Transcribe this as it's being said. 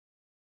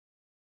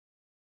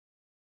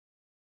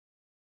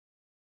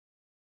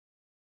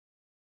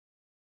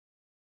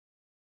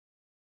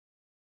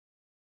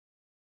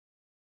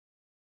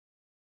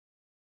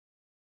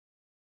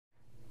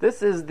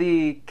This is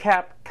the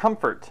Capp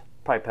Comfort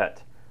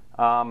pipette.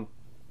 All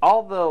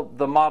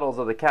the models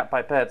of the Capp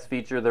pipettes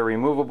feature the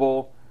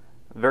removable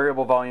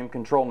variable volume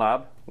control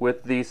knob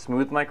with the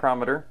smooth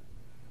micrometer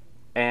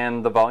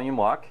and the volume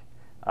lock.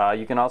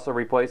 You can also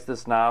replace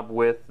this knob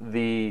with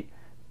the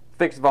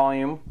fixed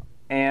volume,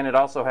 and it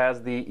also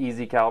has the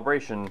easy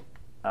calibration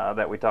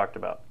that we talked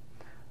about.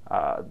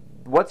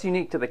 What's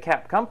unique to the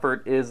Capp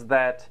Comfort is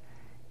that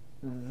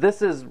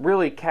this is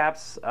really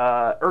Capp's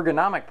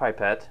ergonomic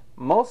pipette.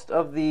 Most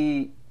of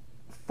the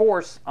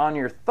force on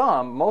your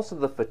thumb, most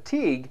of the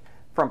fatigue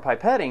from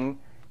pipetting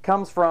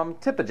comes from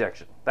tip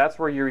ejection. That's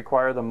where you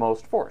require the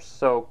most force.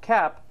 So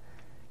Capp,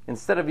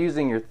 instead of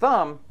using your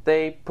thumb,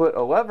 they put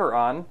a lever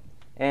on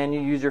and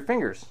you use your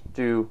fingers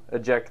to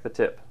eject the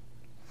tip.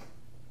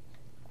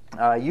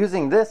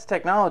 Using this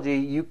technology,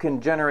 you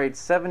can generate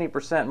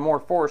 70% more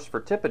force for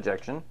tip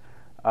ejection.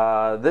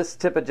 This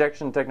tip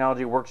ejection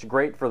technology works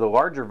great for the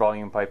larger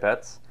volume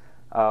pipettes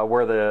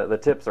where the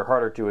tips are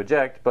harder to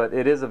eject, but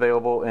it is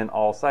available in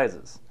all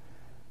sizes.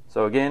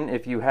 So again,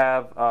 if you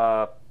have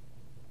a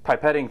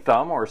pipetting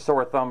thumb or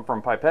sore thumb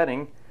from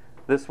pipetting,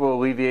 this will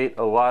alleviate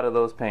a lot of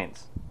those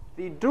pains.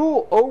 The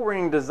dual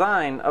O-ring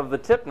design of the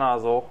tip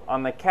nozzle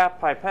on the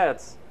Capp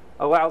pipettes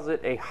allows it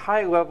a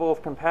high level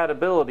of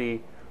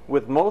compatibility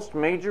with most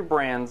major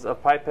brands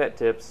of pipette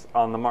tips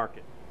on the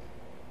market.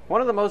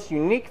 One of the most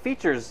unique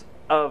features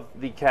of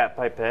the Capp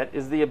pipette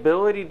is the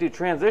ability to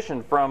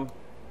transition from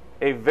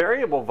a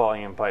variable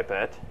volume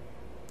pipette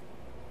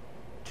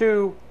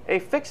to a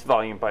fixed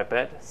volume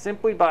pipette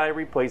simply by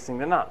replacing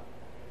the knob.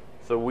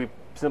 So we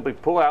simply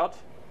pull out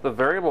the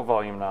variable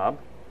volume knob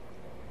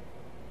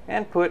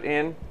and put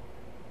in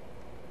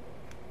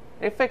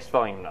a fixed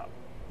volume knob.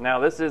 Now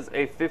this is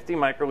a 50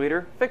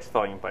 microliter fixed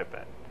volume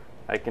pipette.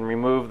 I can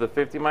remove the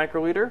 50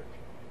 microliter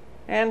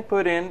and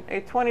put in a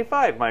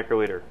 25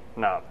 microliter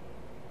knob.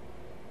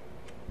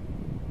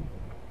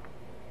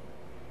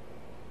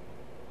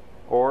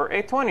 Or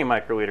a 20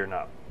 microliter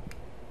knob.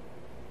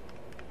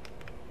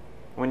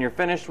 When you're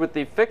finished with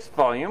the fixed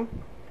volume,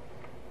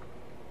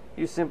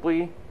 you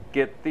simply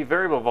get the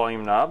variable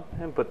volume knob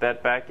and put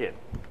that back in.